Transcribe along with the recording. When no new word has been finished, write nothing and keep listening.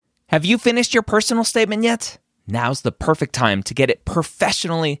Have you finished your personal statement yet? Now's the perfect time to get it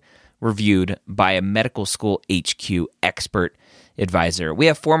professionally reviewed by a medical school HQ expert advisor. We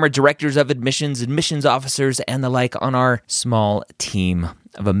have former directors of admissions, admissions officers, and the like on our small team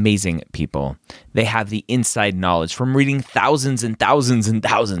of amazing people. They have the inside knowledge from reading thousands and thousands and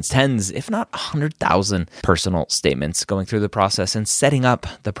thousands, tens, if not 100,000 personal statements, going through the process and setting up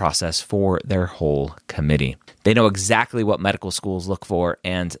the process for their whole committee. They know exactly what medical schools look for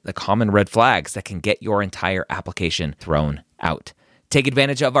and the common red flags that can get your entire application thrown out. Take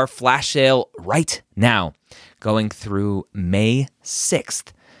advantage of our flash sale right now, going through May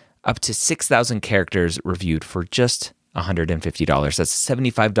 6th, up to 6,000 characters reviewed for just $150. That's a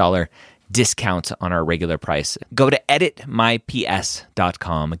 $75 discount on our regular price. Go to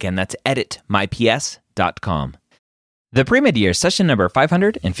editmyps.com. Again, that's editmyps.com. The Pre-Med Year, session number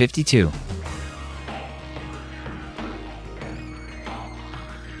 552.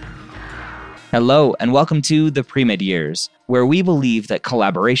 Hello, and welcome to the Pre-Med Years, where we believe that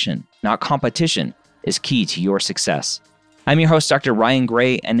collaboration, not competition, is key to your success. I'm your host, Dr. Ryan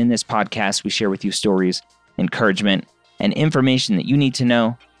Gray, and in this podcast, we share with you stories, encouragement, and information that you need to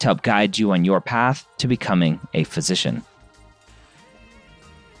know to help guide you on your path to becoming a physician.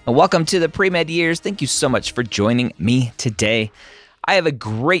 Welcome to the Pre-Med Years. Thank you so much for joining me today. I have a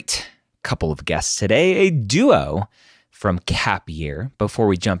great couple of guests today, a duo from CAP Year. Before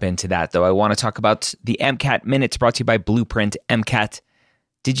we jump into that, though, I want to talk about the MCAT Minutes brought to you by Blueprint MCAT.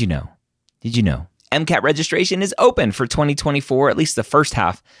 Did you know? MCAT registration is open for 2024, at least the first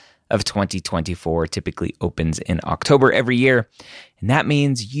half of 2024. Typically opens in October every year. And that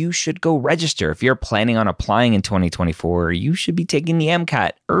means you should go register. If you're planning on applying in 2024, you should be taking the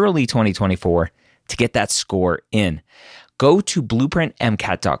MCAT early 2024 to get that score in. Go to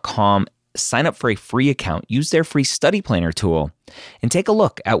blueprintmcat.com. Sign up for a free account, use their free study planner tool, and take a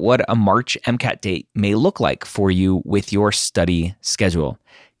look at what a March MCAT date may look like for you with your study schedule.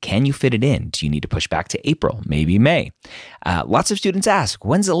 Can you fit it in? Do you need to push back to April, maybe May? Lots of students ask,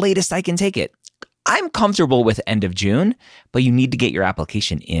 when's the latest I can take it? I'm comfortable with end of June, but you need to get your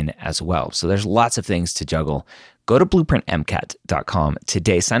application in as well. So there's lots of things to juggle. Go to blueprintmcat.com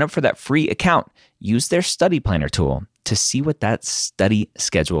today. Sign up for that free account. Use their study planner tool to see what that study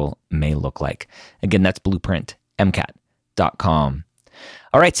schedule may look like. Again, that's blueprintmcat.com.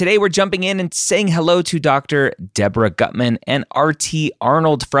 All right, today we're jumping in and saying hello to Dr. Deborah Gutman and RT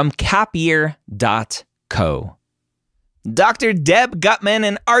Arnold from capyear.co. Dr. Deb Gutman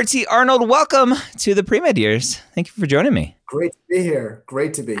and RT Arnold, welcome to the Pre-Med Years. Thank you for joining me. Great to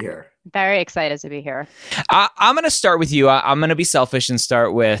be here. Very excited to be here. I'm going to start with you. I'm going to be selfish and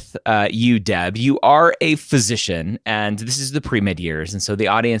start with you, Deb. You are a physician, and this is the Pre-Med Years, and so the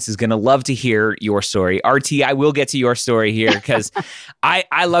audience is going to love to hear your story. RT, I will get to your story here because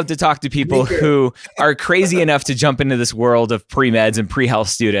I love to talk to people who are crazy enough to jump into this world of pre-meds and pre-health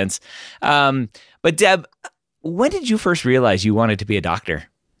students. But Deb, when did you first realize you wanted to be a doctor?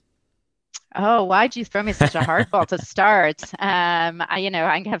 Oh, why'd you throw me such a hardball to start? I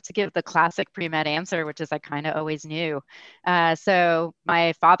have to give the classic pre-med answer, which is I kind of always knew. So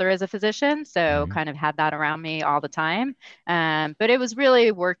my father is a physician, so kind of had that around me all the time. But it was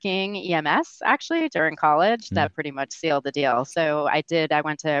really working EMS actually during college that pretty much sealed the deal. So I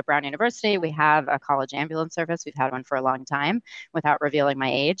went to Brown University. We have a college ambulance service. We've had one for a long time without revealing my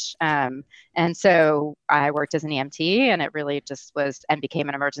age. And so I worked as an EMT, and it really just was and became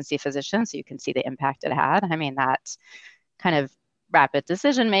an emergency physician. So you can see the impact it had. I mean, that kind of rapid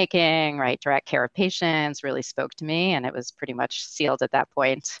decision-making, right, direct care of patients really spoke to me, and it was pretty much sealed at that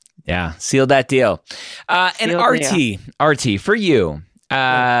point. Yeah, sealed that deal. And RT, for you,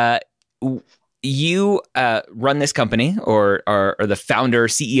 you run this company or are the founder,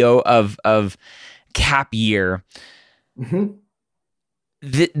 CEO of CAP Year. Mm-hmm.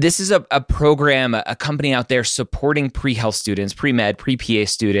 This is a program, a company out there supporting pre-health students, pre-med, pre-PA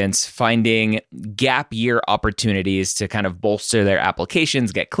students, finding gap year opportunities to kind of bolster their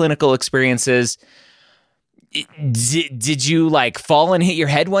applications, get clinical experiences. Did you like fall and hit your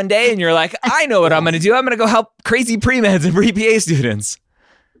head one day and you're like, I know what I'm going to do. I'm going to go help crazy pre-meds and pre-PA students.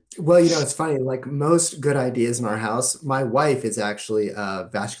 Well, it's funny, like most good ideas in our house, my wife is actually a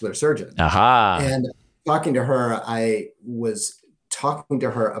vascular surgeon. Aha. And talking to her, I was talking to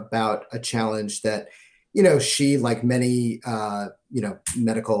her about a challenge that, she, like many,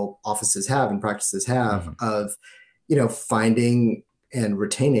 medical offices have and practices have of, finding and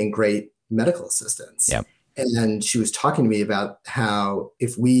retaining great medical assistants. Yep. And she was talking to me about how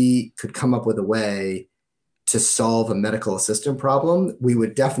if we could come up with a way to solve a medical assistant problem, we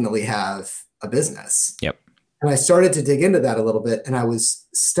would definitely have a business. Yep. And I started to dig into that a little bit, and I was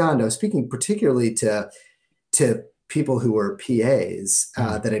stunned. I was speaking particularly to people who were PAs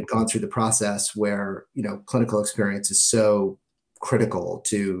that had gone through the process where, clinical experience is so critical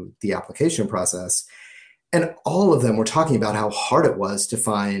to the application process. And all of them were talking about how hard it was to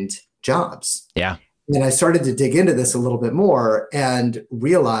find jobs. Yeah. And I started to dig into this a little bit more and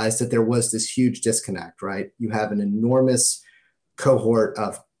realized that there was this huge disconnect, right? You have an enormous cohort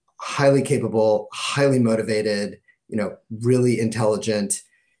of highly capable, highly motivated, really intelligent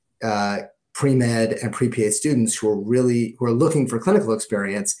pre-med and pre-PA students who are looking for clinical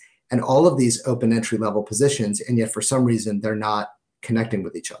experience, and all of these open entry level positions, and yet for some reason they're not connecting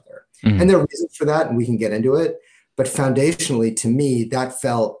with each other. And there are reasons for that, and we can get into it. But foundationally, to me, that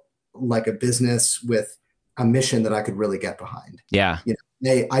felt like a business with a mission that I could really get behind. Yeah.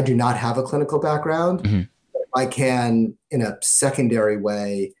 I do not have a clinical background. But I can, in a secondary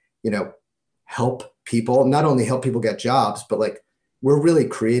way, help people, not only help people get jobs, but like we're really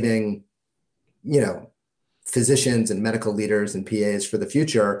creating, physicians and medical leaders and PAs for the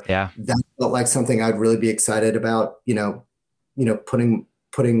future. Yeah. That felt like something I'd really be excited about,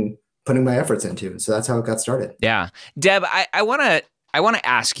 putting my efforts into. And so that's how it got started. Yeah. Deb, I want to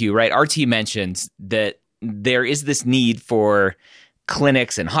ask you, right? RT mentioned that there is this need for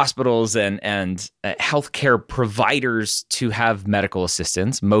clinics and hospitals and healthcare providers to have medical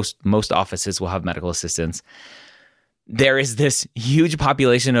assistants. Most offices will have medical assistants. There is this huge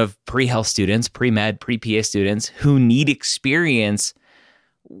population of pre-health students, pre-med, pre-PA students who need experience.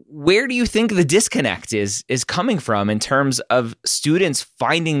 Where do you think the disconnect is coming from in terms of students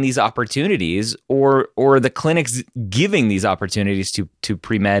finding these opportunities or the clinics giving these opportunities to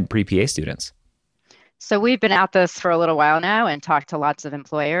pre-med, pre-PA students? So we've been at this for a little while now and talked to lots of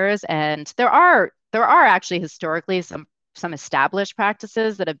employers, and there are actually historically some established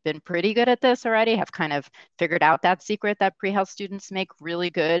practices that have been pretty good at this already, have kind of figured out that secret that pre-health students make really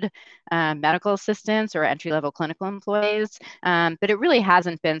good medical assistants or entry-level clinical employees. But it really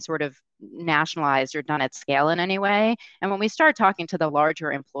hasn't been sort of nationalized or done at scale in any way. And when we start talking to the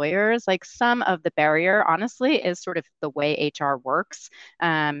larger employers, like some of the barrier, honestly, is sort of the way HR works.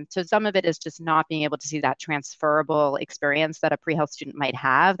 So some of it is just not being able to see that transferable experience that a pre-health student might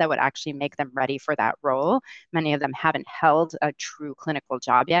have that would actually make them ready for that role. Many of them haven't held a true clinical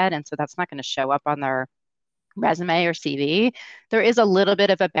job yet, and so that's not going to show up on their resume or CV. There is a little bit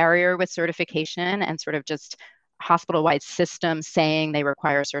of a barrier with certification and sort of just hospital-wide systems saying they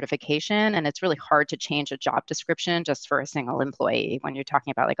require certification, and it's really hard to change a job description just for a single employee when you're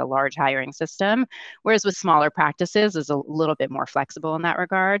talking about like a large hiring system, whereas with smaller practices is a little bit more flexible in that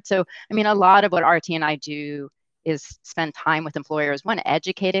regard. So I mean, a lot of what RT and I do is spend time with employers, one,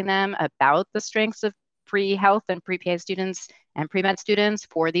 educating them about the strengths of pre-health and pre-PA students and pre-med students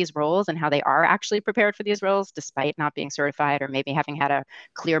for these roles and how they are actually prepared for these roles despite not being certified or maybe having had a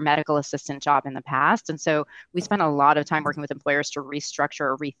clear medical assistant job in the past. And so we spend a lot of time working with employers to restructure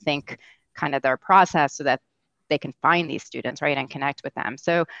or rethink kind of their process so that they can find these students, right, and connect with them.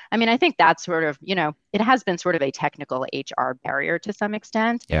 So, I mean, I think that's sort of, it has been sort of a technical HR barrier to some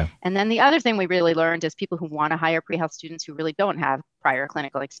extent. Yeah. And then the other thing we really learned is people who want to hire pre-health students who really don't have prior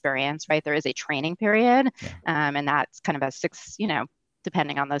clinical experience, right? There is a training period, and that's kind of a 6,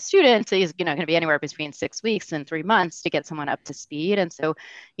 depending on the student, is going to be anywhere between 6 weeks and 3 months to get someone up to speed. And so,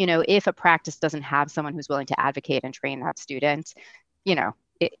 if a practice doesn't have someone who's willing to advocate and train that student,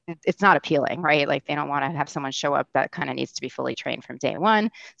 it's not appealing, right? Like they don't want to have someone show up that kind of needs to be fully trained from day one.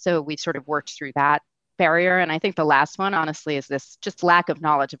 So we've sort of worked through that barrier. And I think the last one, honestly, is this just lack of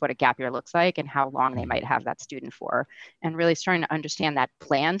knowledge of what a gap year looks like and how long they might have that student for, and really starting to understand that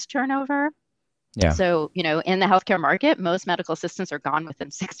planned turnover. Yeah. So, in the healthcare market, most medical assistants are gone within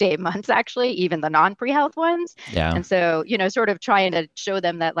 6 to 8 months, actually, even the non-pre-health ones. Yeah. And so, sort of trying to show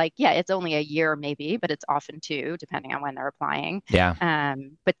them that, like, yeah, it's only a year maybe, but it's often 2, depending on when they're applying. Yeah.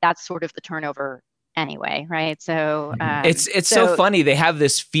 But that's sort of the turnover anyway, right? So it's so funny. They have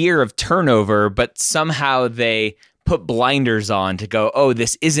this fear of turnover, but somehow they put blinders on to go, oh,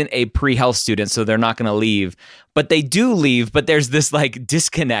 this isn't a pre-health student, so they're not going to leave. But they do leave, but there's this like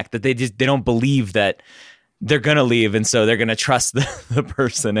disconnect that they don't believe that they're going to leave, and so they're going to trust the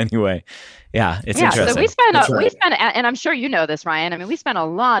person anyway. Yeah, it's interesting. So we spend, and I'm sure you know this, Ryan. I mean, we spend a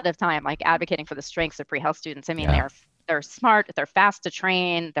lot of time like advocating for the strengths of pre-health students. I mean, they're smart, they're fast to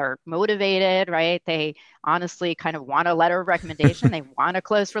train, they're motivated, right? They honestly kind of want a letter of recommendation. They want a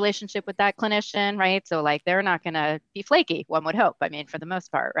close relationship with that clinician, right? So like they're not going to be flaky, one would hope. I mean, for the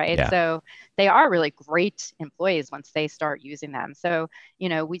most part, right? Yeah. So they are really great employees once they start using them. So,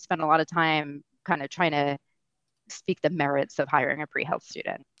 we spend a lot of time kind of trying to speak the merits of hiring a pre-health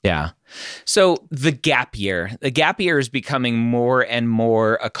student. Yeah. So the gap year is becoming more and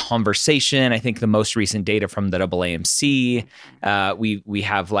more a conversation. I think the most recent data from the AAMC, we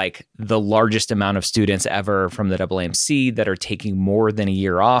have like the largest amount of students ever from the AAMC that are taking more than a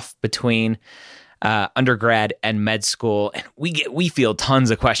year off between undergrad and med school. And we field tons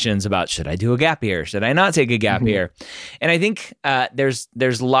of questions about, should I do a gap year? Should I not take a gap year? And I think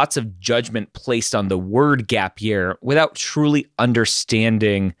there's lots of judgment placed on the word gap year without truly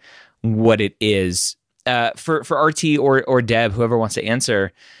understanding what it is. For RT or Deb, whoever wants to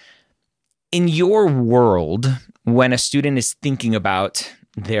answer, in your world, when a student is thinking about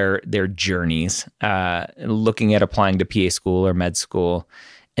their journeys, looking at applying to PA school or med school,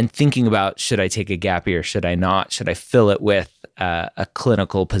 and thinking about, should I take a gap year? Should I not? Should I fill it with a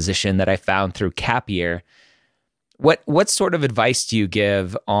clinical position that I found through Cap Year? What sort of advice do you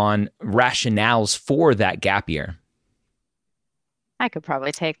give on rationales for that gap year? I could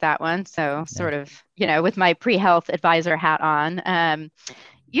probably take that one. So sort of, with my pre-health advisor hat on,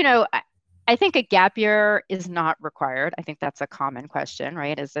 I think a gap year is not required. I think that's a common question,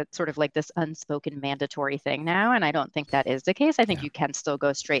 right? Is it sort of like this unspoken mandatory thing now? And I don't think that is the case. I think you can still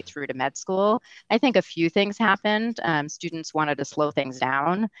go straight through to med school. I think a few things happened. Students wanted to slow things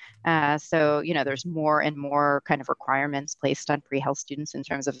down. So there's more and more kind of requirements placed on pre-health students in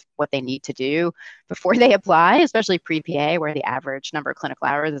terms of what they need to do before they apply, especially pre-PA, where the average number of clinical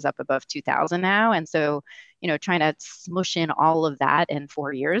hours is up above 2,000 now. And so trying to smush in all of that in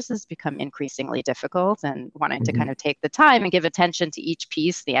 4 years has become increasingly difficult, and wanting to kind of take the time and give attention to each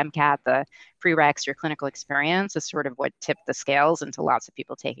piece, the MCAT, the prereqs, your clinical experience, is sort of what tipped the scales into lots of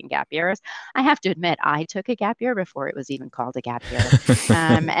people taking gap years. I have to admit, I took a gap year before it was even called a gap year.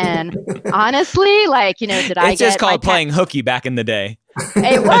 And honestly, did I It's just called playing hooky back in the day.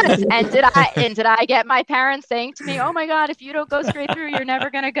 It was. And did I get my parents saying to me, "Oh my God, if you don't go straight through, you're never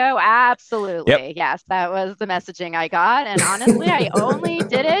going to go"? Absolutely. Yep. Yes, that was the messaging I got. And honestly, I only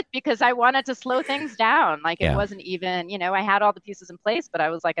did it because I wanted to slow things down. It wasn't even, I had all the pieces in place, but I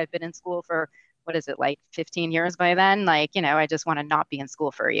was like, I've been in school for, 15 years by then? I just want to not be in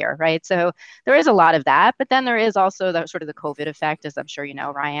school for a year, right? So there is a lot of that. But then there is also the sort of the COVID effect, as I'm sure you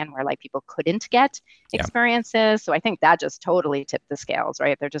know, Ryan, where people couldn't get experiences. So I think that just totally tipped the scales,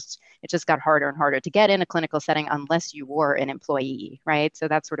 right? It just got harder and harder to get in a clinical setting unless you were an employee, right? So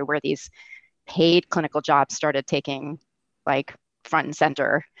that's sort of where these paid clinical jobs started taking front and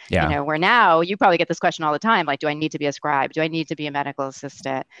center, where now you probably get this question all the time, do I need to be a scribe? Do I need to be a medical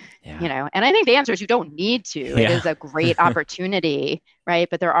assistant? And I think the answer is you don't need to. It is a great opportunity, right?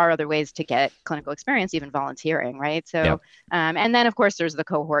 But there are other ways to get clinical experience, even volunteering, right? So, and then of course there's the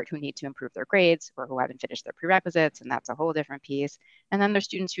cohort who need to improve their grades or who haven't finished their prerequisites, and that's a whole different piece. And then there's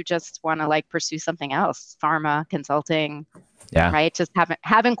students who just want to pursue something else, pharma, consulting, right? Just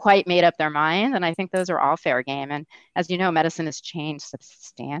haven't quite made up their mind. And I think those are all fair game. And as you know, medicine has changed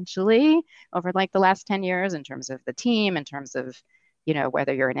substantially over the last 10 years in terms of the team, in terms of,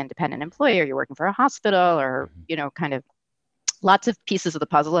 whether you're an independent employee or you're working for a hospital, or, kind of lots of pieces of the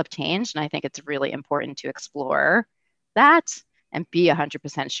puzzle have changed. And I think it's really important to explore that and be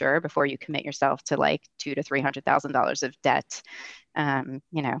 100% sure before you commit yourself to $200,000 to $300,000 of debt, and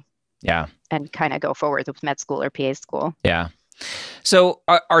kind of go forward with med school or PA school. Yeah. So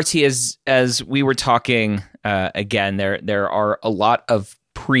RT, as we were talking, again, there are a lot of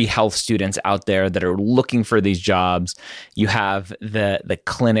pre-health students out there that are looking for these jobs. You have the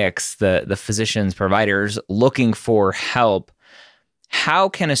clinics, the physicians, providers looking for help. How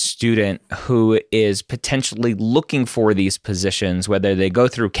can a student who is potentially looking for these positions, whether they go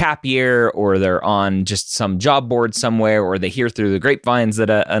through Cap Year or they're on just some job board somewhere, or they hear through the grapevines that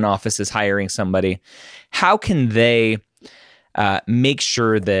an office is hiring somebody, how can they make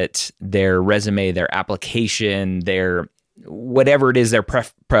sure that their resume, their application, their whatever it is, their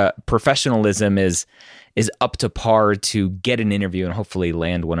professionalism is up to par to get an interview and hopefully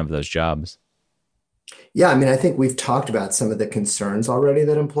land one of those jobs? Yeah, I think we've talked about some of the concerns already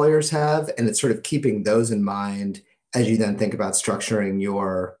that employers have, and it's sort of keeping those in mind as you then think about structuring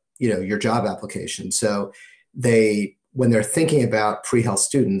your job application. So when they're thinking about pre-health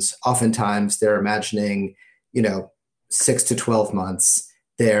students, oftentimes they're imagining, 6 to 12 months.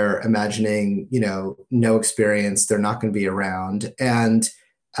 They're imagining, no experience. They're not going to be around. And,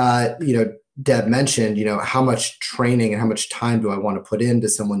 Deb mentioned, how much training and how much time do I want to put into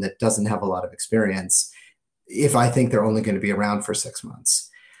someone that doesn't have a lot of experience if I think they're only going to be around for 6 months?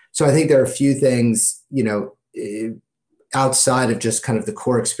 So I think there are a few things, outside of just kind of the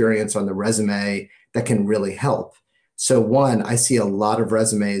core experience on the resume that can really help. So one, I see a lot of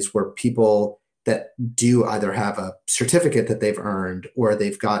resumes where people that do either have a certificate that they've earned or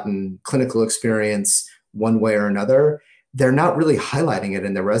they've gotten clinical experience one way or another, they're not really highlighting it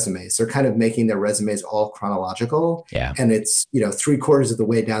in their resumes. They're kind of making their resumes all chronological. Yeah. And it's, 3/4 of the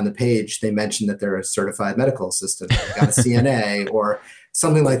way down the page, they mention that they're a certified medical assistant, or got a CNA or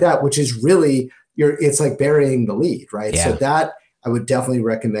something like that, which is really, it's like burying the lead, right? Yeah. So that I would definitely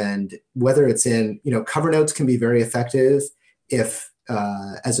recommend, whether it's in, cover notes can be very effective if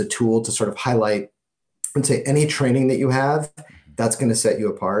as a tool to sort of highlight and say any training that you have, that's going to set you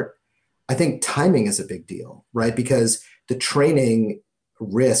apart. I think timing is a big deal, right? Because the training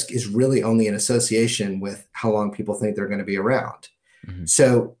risk is really only in association with how long people think they're going to be around. Mm-hmm.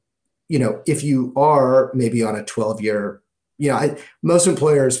 So, if you are maybe on a 12-year, most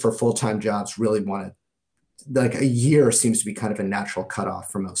employers for full-time jobs really want to, like a year seems to be kind of a natural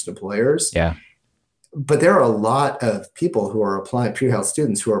cutoff for most employers. Yeah. But there are a lot of people who are applying, pre-health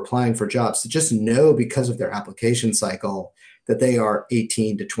students who are applying for jobs that just know because of their application cycle that they are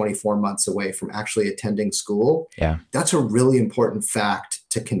 18 to 24 months away from actually attending school. Yeah. That's a really important fact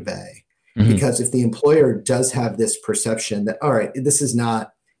to convey. Mm-hmm. Because if the employer does have this perception that, all right, this is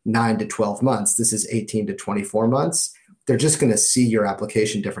not 9 to 12 months, this is 18 to 24 months, they're just going to see your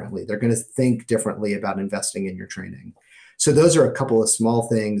application differently. They're going to think differently about investing in your training. So those are a couple of small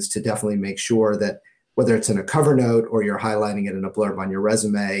things to definitely make sure that whether it's in a cover note or you're highlighting it in a blurb on your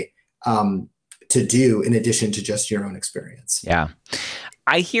resume, to do in addition to just your own experience. Yeah.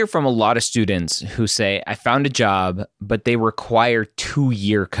 I hear from a lot of students who say, I found a job, but they require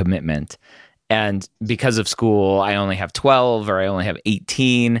 2-year commitment. And because of school, I only have 12 or I only have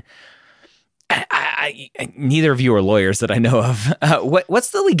 18. Neither of you are lawyers that I know of.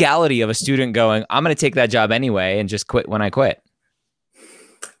 What's the legality of a student going, I'm going to take that job anyway and just quit when I quit?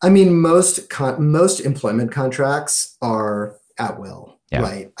 I mean, most employment contracts are at will,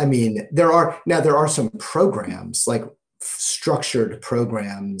 right? I mean, there are some programs, like structured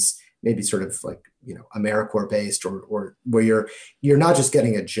programs, maybe sort of like, AmeriCorps based or where you're not just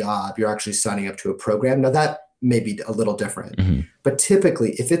getting a job, you're actually signing up to a program. Now that may be a little different, mm-hmm. but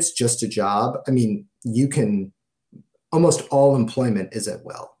typically if it's just a job, I mean, almost all employment is at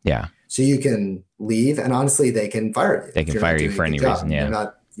will. Yeah. So you can leave and honestly, they can fire you. They can fire you for any reason.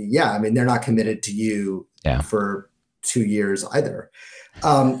 Yeah. I mean, they're not committed to you for 2 years either.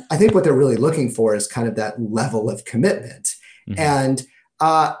 I think what they're really looking for is kind of that level of commitment. Mm-hmm. And,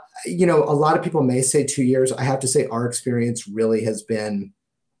 a lot of people may say 2 years. I have to say our experience really has been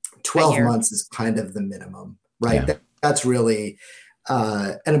 12 months is kind of the minimum, right? Yeah. That's really,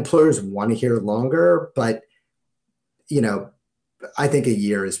 and employers want to hear longer, but, I think a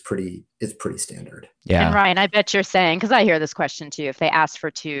year is pretty standard. Yeah. And Ryan, I bet you're saying, because I hear this question too, if they ask for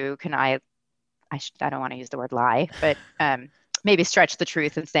 2, can I don't want to use the word lie, but maybe stretch the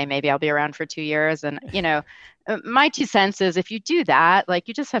truth and say, maybe I'll be around for 2 years. And, my 2 cents is if you do that, like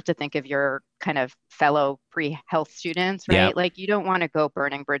you just have to think of your kind of fellow pre-health students, right? Yep. Like you don't want to go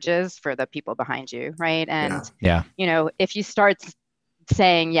burning bridges for the people behind you, right? And, if you start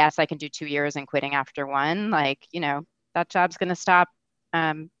saying, yes, I can do 2 years and quitting after 1, like, that job's going to stop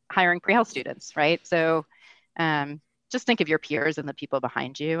hiring pre-health students, right? So just think of your peers and the people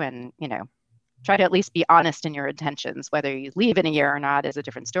behind you and, try to at least be honest in your intentions. Whether you leave in a year or not is a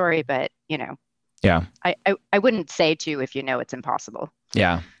different story, but, I wouldn't say if it's impossible.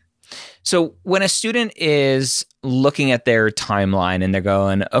 Yeah. So when a student is looking at their timeline and they're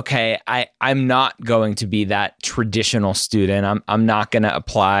going, okay, I'm not going to be that traditional student. I'm not going to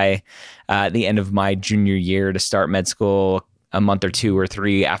apply at the end of my junior year to start med school a month or 2 or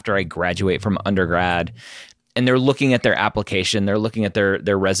 3 after I graduate from undergrad. And they're looking at their application, they're looking at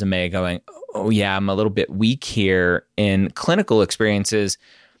their resume going, oh yeah, I'm a little bit weak here in clinical experiences.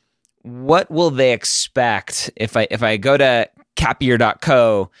 What will they expect if I go to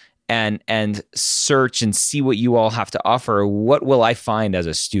capyear.co and search and see what you all have to offer? What will I find as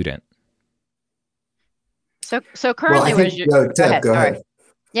a student? So currently, go ahead.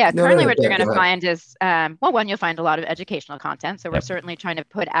 Yeah, currently what you're going to find is, one, you'll find a lot of educational content. So we're certainly trying to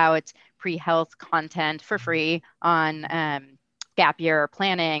put out pre-health content for free on gap year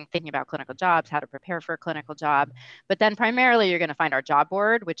planning, thinking about clinical jobs, how to prepare for a clinical job. But then primarily you're going to find our job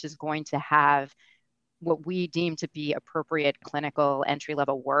board, which is going to have what we deem to be appropriate clinical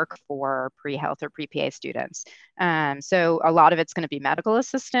entry-level work for pre-health or pre-PA students. So a lot of it's going to be medical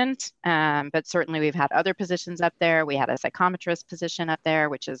assistant, but certainly we've had other positions up there. We had a psychometrist position up there,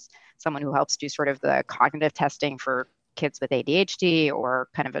 which is someone who helps do sort of the cognitive testing for kids with ADHD or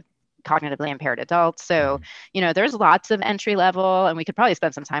kind of a cognitively impaired adults. So, there's lots of entry level, and we could probably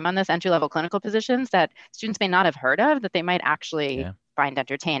spend some time on this, entry level clinical positions that students may not have heard of that they might actually find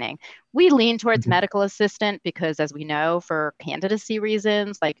entertaining. We lean towards medical assistant because, as we know, for candidacy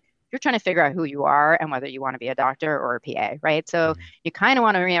reasons, like you're trying to figure out who you are and whether you want to be a doctor or a PA, right? So you kind of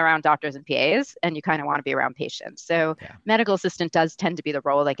want to be around doctors and PAs, and you kind of want to be around patients. So medical assistant does tend to be the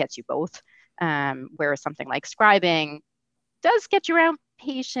role that gets you both, whereas something like scribing does get you around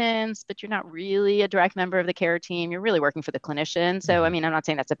patients, but you're not really a direct member of the care team. You're really working for the clinician. So, I mean, I'm not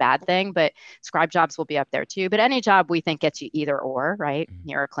saying that's a bad thing, but scribe jobs will be up there too. But any job we think gets you either or, right?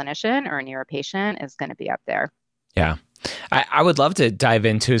 Near a clinician or near a patient is going to be up there. Yeah. I would love to dive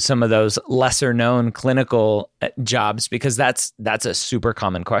into some of those lesser known clinical jobs, because that's a super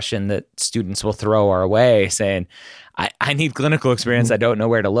common question that students will throw our way saying, I need clinical experience. I don't know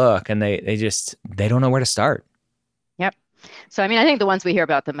where to look. And they don't know where to start. Yep. So, I mean, I think the ones we hear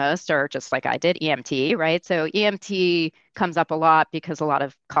about the most are just like I did, EMT, right? So EMT comes up a lot because a lot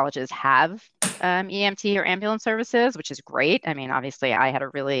of colleges have EMT or ambulance services, which is great. I mean, obviously, I had a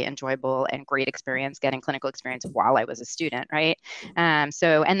really enjoyable and great experience getting clinical experience while I was a student, right? And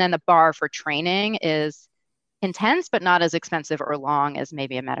then the bar for training is intense, but not as expensive or long as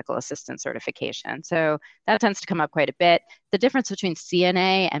maybe a medical assistant certification. So that tends to come up quite a bit. The difference between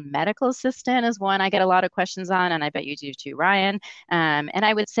CNA and medical assistant is one I get a lot of questions on, and I bet you do too, Ryan. And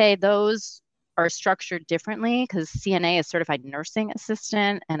I would say those are structured differently because CNA is certified nursing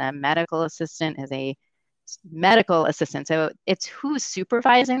assistant and a medical assistant is a medical assistant. So it's who's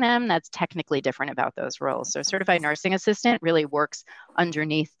supervising them that's technically different about those roles. So certified nursing assistant really works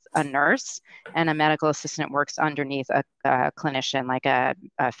underneath a nurse, and a medical assistant works underneath a clinician, like a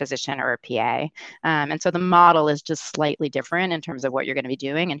physician or a PA. And so the model is just slightly different in terms of what you're going to be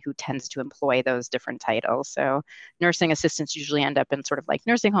doing and who tends to employ those different titles. So nursing assistants usually end up in sort of like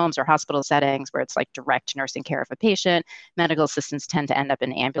nursing homes or hospital settings where it's like direct nursing care of a patient. Medical assistants tend to end up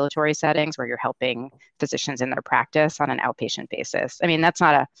in ambulatory settings where you're helping physicians in their practice on an outpatient basis. I mean, that's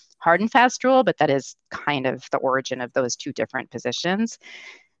not a hard and fast rule, but that is kind of the origin of those two different positions.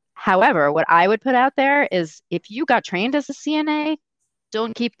 However, what I would put out there is if you got trained as a CNA,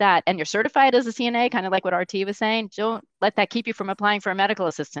 don't keep that, and you're certified as a CNA, kind of like what RT was saying, don't let that keep you from applying for a medical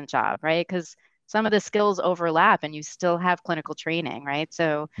assistant job, right? Because some of the skills overlap and you still have clinical training, right?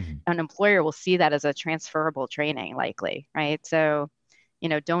 So an employer will see that as a transferable training likely, right? So,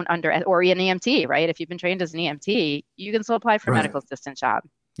 don't or an EMT, right? If you've been trained as an EMT, you can still apply for a medical assistant job.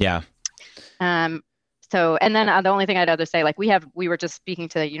 Yeah. So, and then the only thing I'd other say, like we were just speaking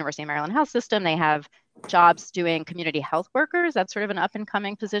to the University of Maryland Health System. They have jobs doing community health workers. That's sort of an up and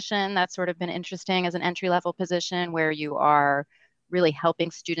coming position. That's sort of been interesting as an entry level position where you are really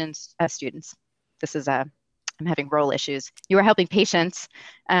helping students. This is I'm having role issues. You are helping patients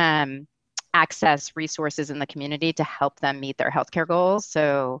access resources in the community to help them meet their healthcare goals.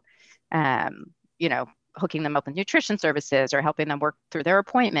 So, hooking them up with nutrition services or helping them work through their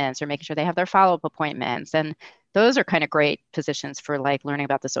appointments or making sure they have their follow-up appointments. And those are kind of great positions for like learning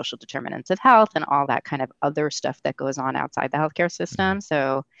about the social determinants of health and all that kind of other stuff that goes on outside the healthcare system.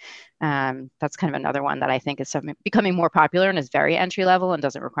 So that's kind of another one that I think is becoming more popular and is very entry level and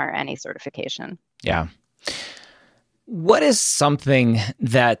doesn't require any certification. Yeah. What is something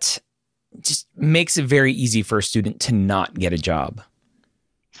that just makes it very easy for a student to not get a job?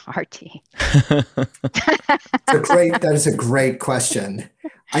 RT. That is a great question.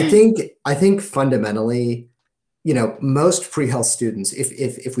 I think fundamentally, most pre-health students,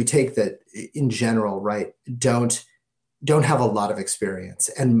 if we take that in general, right, don't have a lot of experience,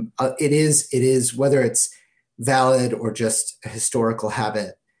 and it is whether it's valid or just a historical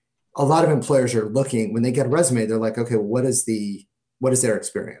habit. A lot of employers are looking when they get a resume. They're like, okay, well, what is their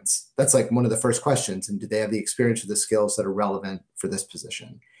experience? That's like one of the first questions. And do they have the experience or the skills that are relevant for this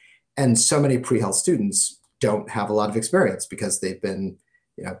position? And so many pre-health students don't have a lot of experience because they've been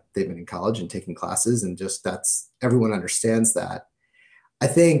in college and taking classes, and just everyone understands that. I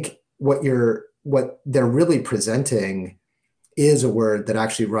think what they're really presenting is a word that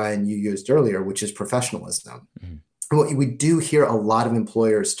actually, Ryan, you used earlier, which is professionalism. Mm-hmm. What we do hear a lot of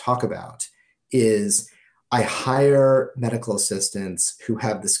employers talk about is, I hire medical assistants who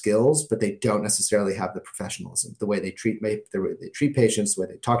have the skills, but they don't necessarily have the professionalism, the way they treat patients, the way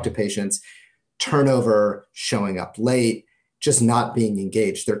they talk to patients, turnover, showing up late, just not being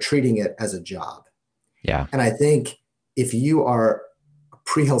engaged. They're treating it as a job. Yeah. And I think if you are a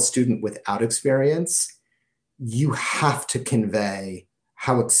pre-health student without experience, you have to convey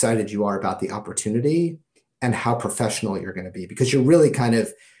how excited you are about the opportunity and how professional you're going to be, because you're really kind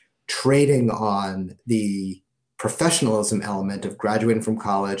of trading on the professionalism element of graduating from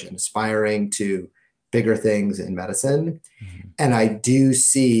college and aspiring to bigger things in medicine. Mm-hmm. And I do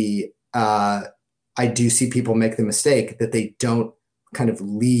see people make the mistake that they don't kind of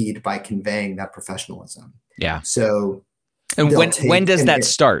lead by conveying that professionalism. Yeah. So, and when does that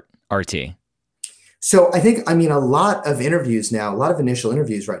start, RT? So I think, a lot of interviews now, a lot of initial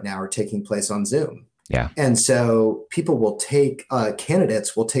interviews right now are taking place on Zoom. Yeah. And so people will take,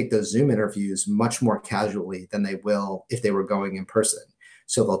 candidates will take those Zoom interviews much more casually than they will if they were going in person.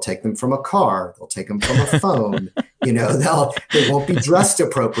 So they'll take them from a car, they'll take them from a phone, they won't be dressed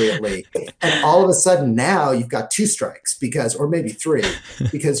appropriately. And all of a sudden now you've got 2 strikes or maybe 3,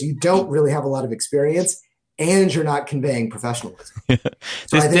 because you don't really have a lot of experience and you're not conveying professionalism.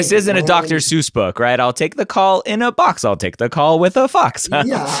 So this isn't a Dr. Seuss book, right? I'll take the call in a box. I'll take the call with a fox.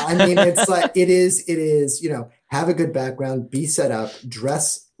 Yeah. It's like, it is, have a good background, be set up,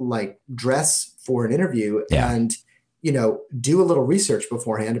 dress for an interview, and, do a little research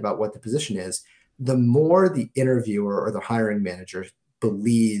beforehand about what the position is. The more the interviewer or the hiring manager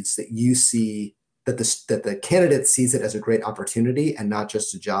believes that you see that the candidate sees it as a great opportunity and not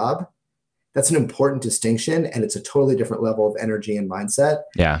just a job, that's an important distinction, and it's a totally different level of energy and mindset.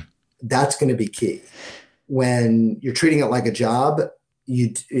 Yeah. That's going to be key. When you're treating it like a job, you're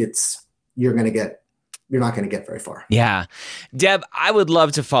not going to get very far. Yeah. Deb, I would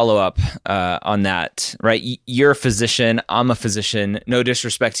love to follow up on that, right? You're a physician. I'm a physician. No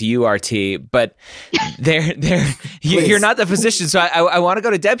disrespect to you, RT, but you're not the physician. So I want to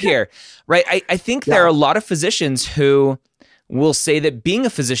go to Deb here, right? I think there are a lot of physicians who will say that being a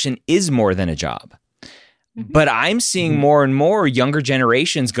physician is more than a job. But I'm seeing more and more younger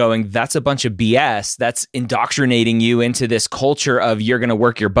generations going, that's a bunch of BS. That's indoctrinating you into this culture of you're going to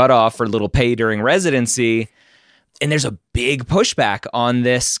work your butt off for little pay during residency. And there's a big pushback on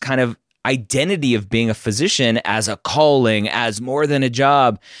this kind of identity of being a physician as a calling, as more than a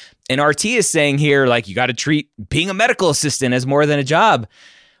job. And RT is saying here, like, you got to treat being a medical assistant as more than a job.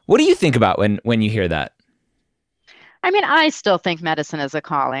 What do you think about when you hear that? I still think medicine is a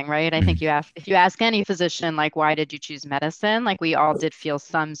calling, right? I think if you ask any physician, like, why did you choose medicine? Like, we all did feel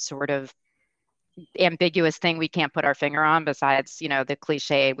some sort of ambiguous thing we can't put our finger on besides, the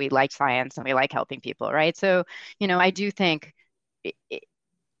cliche, we like science and we like helping people, right? So, I do think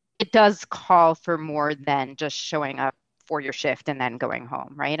it does call for more than just showing up for your shift and then going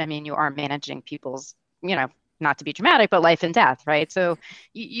home, right? You are managing people's, not to be dramatic, but life and death, right? So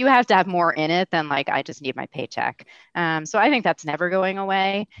you have to have more in it than like, I just need my paycheck. So I think that's never going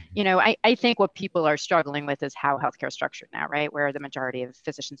away. I think what people are struggling with is how healthcare is structured now, right? Where the majority of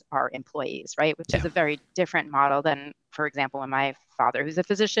physicians are employees, right? Which is a very different model than, for example, when my father, who's a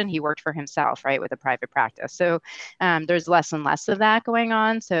physician, he worked for himself, right? With a private practice. So there's less and less of that going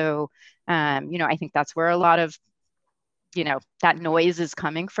on. So, I think that's where a lot of, that noise is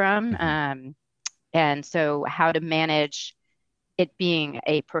coming from. And so how to manage it being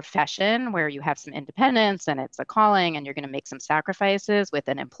a profession where you have some independence and it's a calling and you're going to make some sacrifices with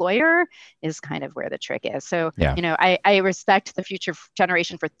an employer is kind of where the trick is. So, I respect the future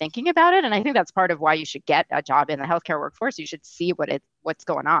generation for thinking about it. And I think that's part of why you should get a job in the healthcare workforce. You should see what's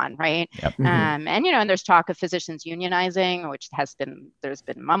going on, right? Yep. And there's talk of physicians unionizing, which there's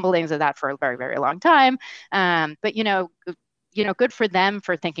been mumblings of that for a very, very long time. But good for them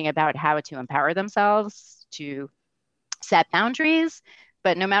for thinking about how to empower themselves to set boundaries.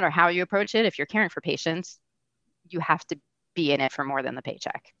 But no matter how you approach it, if you're caring for patients, you have to be in it for more than the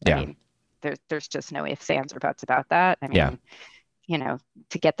paycheck. Yeah. There's just no ifs, ands, or buts about that.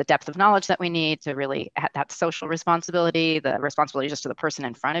 To get the depth of knowledge that we need to really have that social responsibility, the responsibility just to the person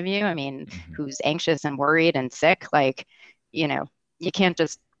in front of you. Who's anxious and worried and sick, you can't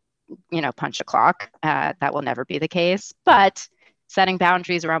just punch a clock. That will never be the case. But setting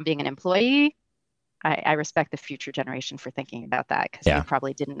boundaries around being an employee, I respect the future generation for thinking about that because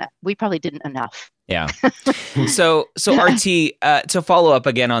we probably didn't enough. Yeah. So RT, to follow up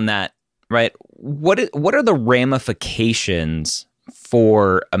again on that, right? What are the ramifications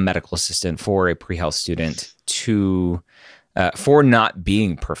for a medical assistant, for a pre-health student for not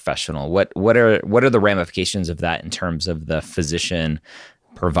being professional? What are the ramifications of that in terms of the physician,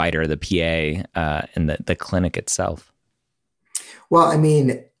 provider, the PA, and the clinic itself? Well,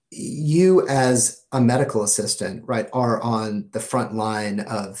 you as a medical assistant, right, are on the front line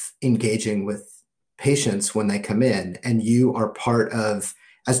of engaging with patients when they come in, and you are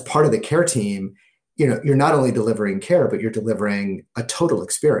as part of the care team, you're not only delivering care, but you're delivering a total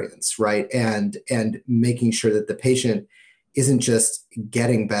experience, right? And making sure that the patient isn't just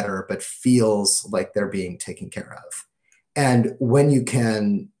getting better, but feels like they're being taken care of. And when you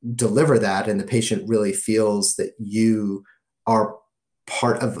can deliver that and the patient really feels that you are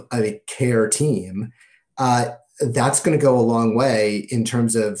part of a care team, that's going to go a long way in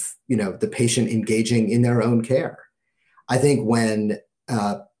terms of, the patient engaging in their own care. I think when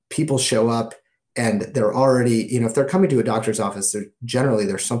people show up and they're already, if they're coming to a doctor's office,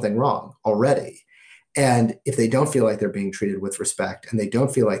 there's something wrong already. And if they don't feel like they're being treated with respect and they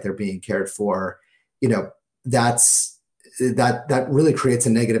don't feel like they're being cared for, that really creates a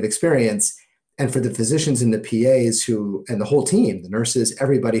negative experience. And for the physicians and the PAs and the whole team, the nurses,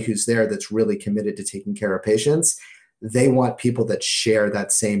 everybody who's there that's really committed to taking care of patients, they want people that share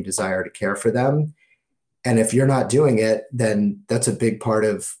that same desire to care for them. And if you're not doing it, then that's a big part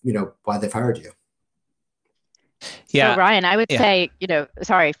of, why they've hired you. Yeah. So Ryan, I would say,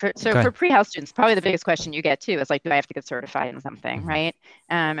 for pre-health students, probably the biggest question you get too is like, do I have to get certified in something, right?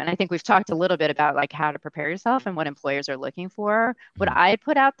 And I think we've talked a little bit about like how to prepare yourself and what employers are looking for. What I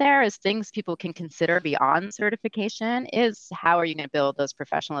put out there is things people can consider beyond certification is how are you going to build those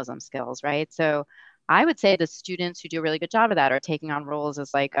professionalism skills, right? So I would say the students who do a really good job of that are taking on roles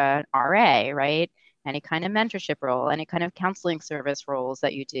as like an RA, right? Any kind of mentorship role, any kind of counseling service roles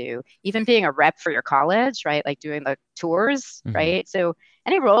that you do, even being a rep for your college, right? Like doing the tours, right? So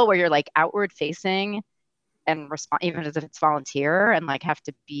any role where you're like outward facing and respond, even as if it's volunteer and like have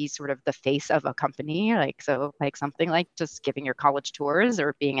to be sort of the face of a company, like something like just giving your college tours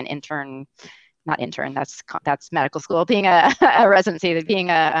or being an intern, not intern, that's medical school, being a residency,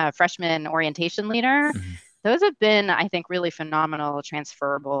 being a freshman orientation leader. Those have been, I think, really phenomenal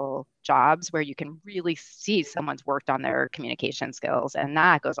transferable jobs where you can really see someone's worked on their communication skills, and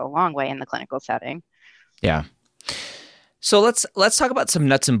that goes a long way in the clinical setting. Yeah. So let's talk about some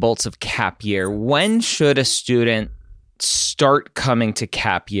nuts and bolts of Cap Year. When should a student start coming to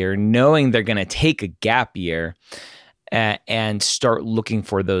Cap Year, knowing they're going to take a gap year, and start looking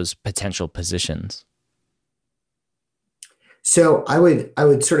for those potential positions? So I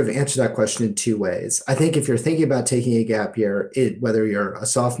would sort of answer that question in two ways. I think if you're thinking about taking a gap year, whether you're a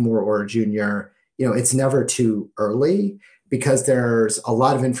sophomore or a junior, it's never too early because there's a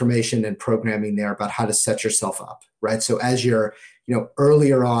lot of information and programming there about how to set yourself up, right? So as you're,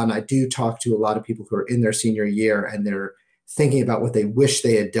 earlier on, I do talk to a lot of people who are in their senior year and they're thinking about what they wish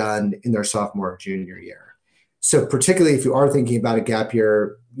they had done in their sophomore or junior year. So particularly if you are thinking about a gap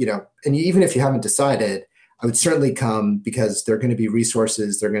year, and even if you haven't decided, I would certainly come because there are going to be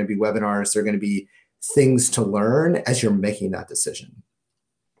resources, there are going to be webinars, there are going to be things to learn as you're making that decision.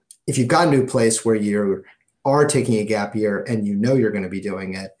 If you've gotten to a place where you are taking a gap year and you're going to be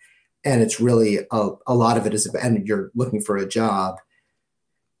doing it, and it's really a lot of it is, and you're looking for a job,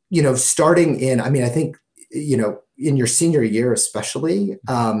 starting in, I think, in your senior year especially,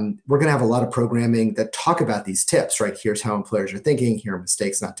 we're going to have a lot of programming that talk about these tips, right? Here's how employers are thinking, here are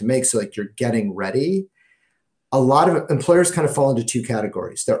mistakes not to make. So like you're getting ready. A lot of employers kind of fall into two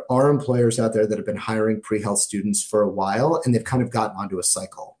categories. There are employers out there that have been hiring pre-health students for a while, and they've kind of gotten onto a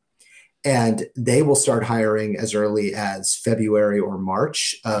cycle. And they will start hiring as early as February or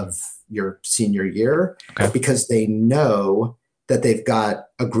March of your senior year because they know that they've got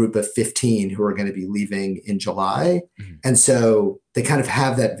a group of 15 who are going to be leaving in July. And so they kind of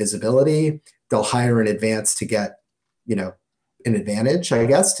have that visibility. They'll hire in advance to get, an advantage, I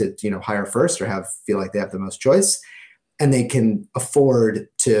guess, to, hire first or feel like they have the most choice. And they can afford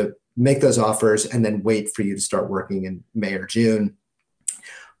to make those offers and then wait for you to start working in May or June.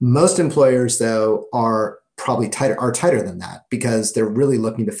 Most employers, though, are probably tighter than that because they're really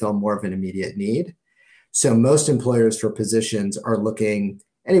looking to fill more of an immediate need. So most employers for positions are looking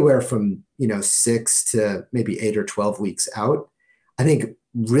anywhere from, 6 to maybe 8 or 12 weeks out. I think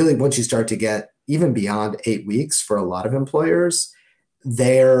really once you start to get even beyond 8 weeks for a lot of employers,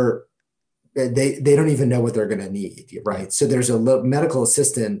 they don't even know what they're going to need, right? So there's medical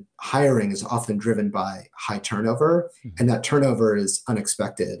assistant hiring is often driven by high turnover, and that turnover is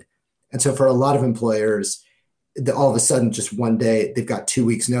unexpected. And so for a lot of employers, all of a sudden, just one day, they've got 2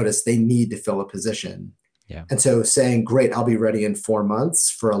 weeks notice, they need to fill a position. Yeah. And so saying, great, I'll be ready in 4 months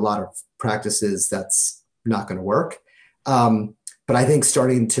for a lot of practices, that's not going to work. But I think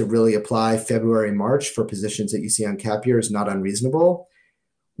starting to really apply February, March for positions that you see on Cap Year is not unreasonable.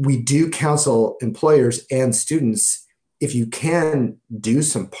 We do counsel employers and students, if you can do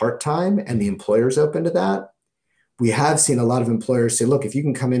some part-time and the employer's open to that. We have seen a lot of employers say, look, if you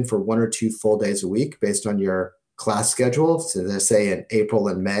can come in for 1 or 2 full days a week based on your class schedule, so they say in April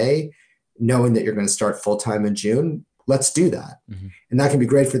and May, knowing that you're going to start full-time in June, let's do that. And that can be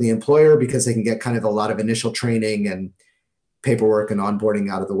great for the employer because they can get kind of a lot of initial training and paperwork and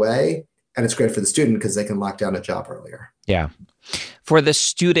onboarding out of the way. And it's great for the student because they can lock down a job earlier. Yeah. For the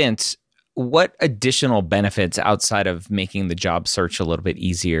student, what additional benefits outside of making the job search a little bit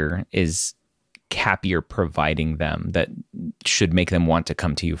easier is Cap Year providing them that should make them want to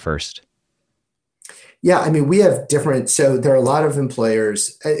come to you first? Yeah, I mean, we have different, so there are a lot of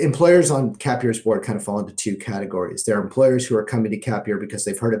employers on Capyear's board kind of fall into two categories. There are employers who are coming to Capyear because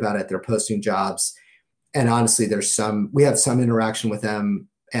they've heard about it, they're posting jobs. And honestly, we have some interaction with them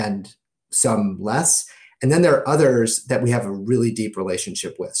and some less. And then there are others that we have a really deep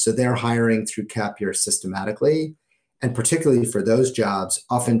relationship with. So they're hiring through Capyear systematically. And particularly for those jobs,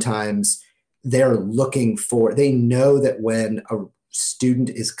 oftentimes they know that when a student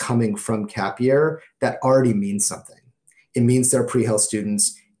is coming from Capyear, that already means something. It means they're pre-health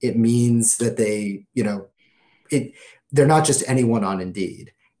students. It means that they're not just anyone on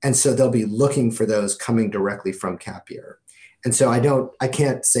Indeed. And so they'll be looking for those coming directly from Capyear. And so I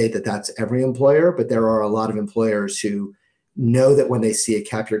can't say that that's every employer, but there are a lot of employers who know that when they see a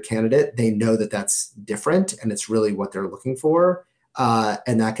Capyear candidate, they know that that's different and it's really what they're looking for.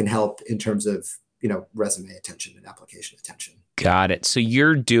 And that can help in terms of, resume attention and application attention. Got it. So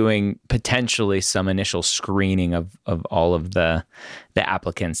you're doing potentially some initial screening of all of the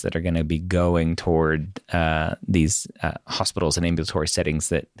applicants that are going to be going toward these hospitals and ambulatory settings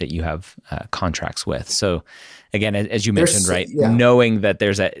that you have contracts with. So again, as you mentioned, right, knowing that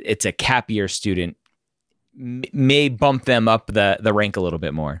it's a Capyear student may bump them up the rank a little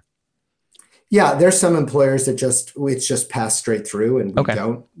bit more. Yeah, there's some employers that it's just passed straight through and we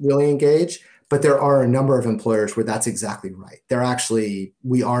don't really engage. But there are a number of employers where that's exactly right.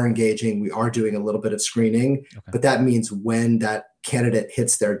 We are engaging, we are doing a little bit of screening, but that means when that candidate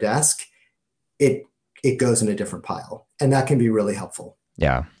hits their desk, it goes in a different pile. And that can be really helpful.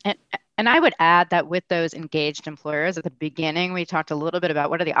 Yeah. And I would add that with those engaged employers at the beginning, we talked a little bit about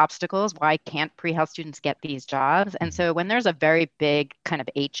what are the obstacles? Why can't pre-health students get these jobs? And so when there's a very big kind of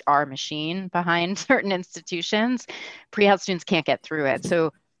HR machine behind certain institutions, pre-health students can't get through it.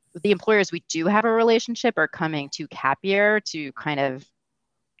 So the employers we do have a relationship are coming to Capyear to kind of,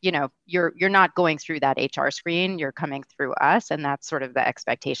 you're not going through that HR screen, you're coming through us. And that's sort of the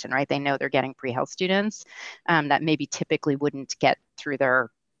expectation, right? They know they're getting pre-health students that maybe typically wouldn't get through their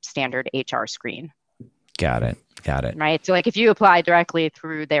standard HR screen. Got it. Right. So like if you apply directly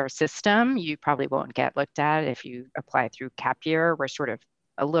through their system, you probably won't get looked at. If you apply through Capyear, we're sort of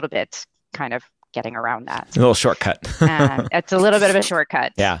a little bit kind of getting around that. A little shortcut. It's a little bit of a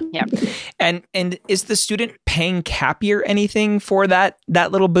shortcut. Yeah. Yeah. And is the student paying Capyear anything for that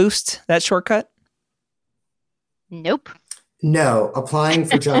little boost, that shortcut? Nope. No, applying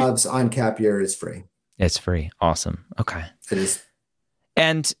for jobs on Capyear is free. It's free. Awesome. Okay. It is.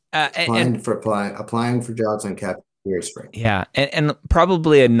 And applying for jobs on Capyear is free. Yeah. And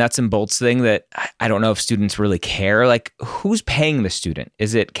probably a nuts and bolts thing that I don't know if students really care. Like, who's paying the student?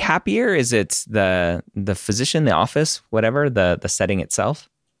 Is it Capyear? Is it the physician, the office, whatever, the setting itself?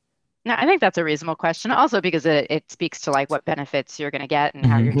 No, I think that's a reasonable question. Also, because it speaks to like what benefits you're going to get and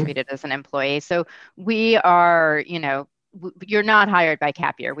how you're treated as an employee. So we are, you're not hired by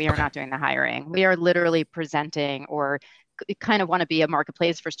Capyear. We are not doing the hiring. We are literally presenting or kind of want to be a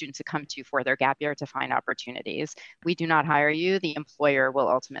marketplace for students to come to for their gap year to find opportunities. We do not hire you. The employer will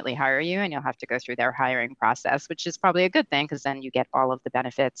ultimately hire you, and you'll have to go through their hiring process, which is probably a good thing because then you get all of the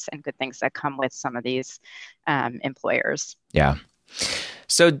benefits and good things that come with some of these employers. Yeah.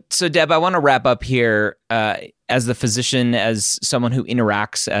 So Deb, I want to wrap up here as the physician, as someone who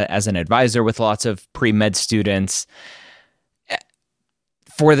interacts as an advisor with lots of pre-med students.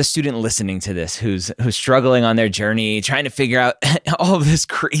 For the student listening to this who's struggling on their journey, trying to figure out all of this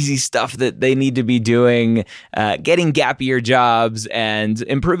crazy stuff that they need to be doing, getting gap year jobs and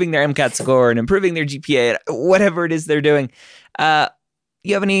improving their MCAT score and improving their GPA, whatever it is they're doing.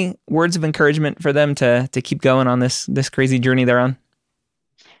 You have any words of encouragement for them to keep going on this crazy journey they're on?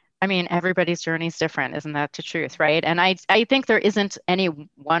 I mean, everybody's journey is different. Isn't that the truth, right? And I think there isn't any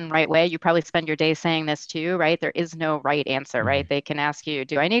one right way. You probably spend your day saying this too, right? There is no right answer, right? They can ask you,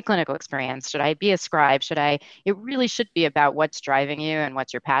 do I need clinical experience? Should I be a scribe? It really should be about what's driving you and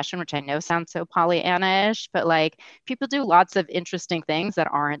what's your passion, which I know sounds so Pollyanna-ish, but like people do lots of interesting things that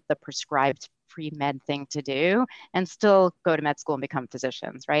aren't the prescribed pre-med thing to do and still go to med school and become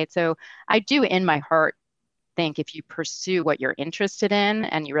physicians, right? So I do in my heart think if you pursue what you're interested in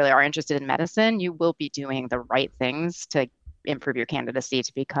and you really are interested in medicine, you will be doing the right things to improve your candidacy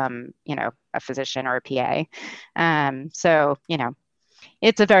to become, a physician or a PA. So,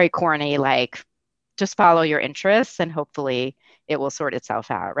 it's a very corny, like just follow your interests and hopefully it will sort itself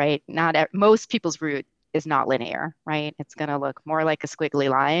out, right? Most people's route is not linear, right? It's going to look more like a squiggly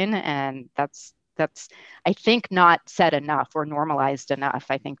line, and that's I think not said enough or normalized enough.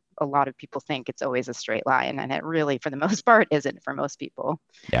 I think a lot of people think it's always a straight line, and it really, for the most part, isn't for most people.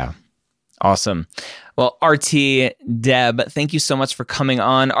 Yeah. Awesome. Well, RT, Deb, thank you so much for coming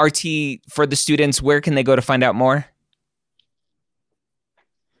on. RT, for the students, where can they go to find out more?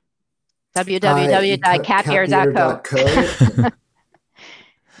 www.capier.co.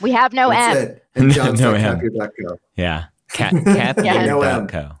 We have no That's M. it. And John's No like M. Capier.co. Yeah.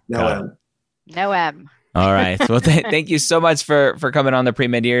 Capier.co. No M. No M. All right. Well, thank you so much for coming on the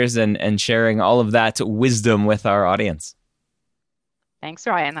Pre-Med Years and sharing all of that wisdom with our audience. Thanks,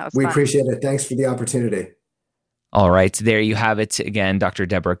 Ryan. That was We fun. appreciate it. Thanks for the opportunity. All right. There you have it. Again, Dr.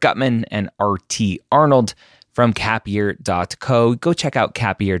 Deborah Gutman and RT Arnold from Capier.co. Go check out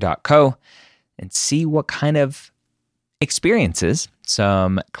Capier.co and see what kind of experiences,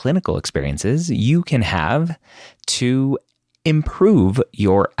 some clinical experiences you can have to improve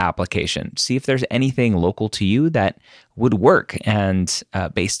your application. See if there's anything local to you that would work. And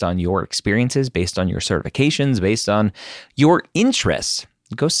based on your experiences, based on your certifications, based on your interests,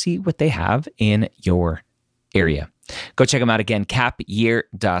 go see what they have in your area. Go check them out again,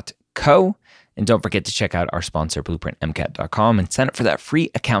 Capier.co. And don't forget to check out our sponsor, BlueprintMCAT.com, and sign up for that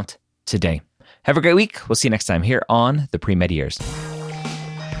free account today. Have a great week. We'll see you next time here on the Pre-Med Years.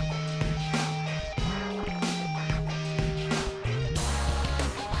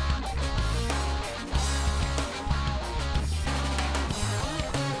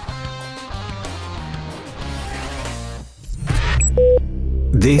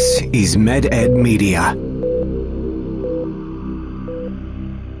 This is MedEd Media.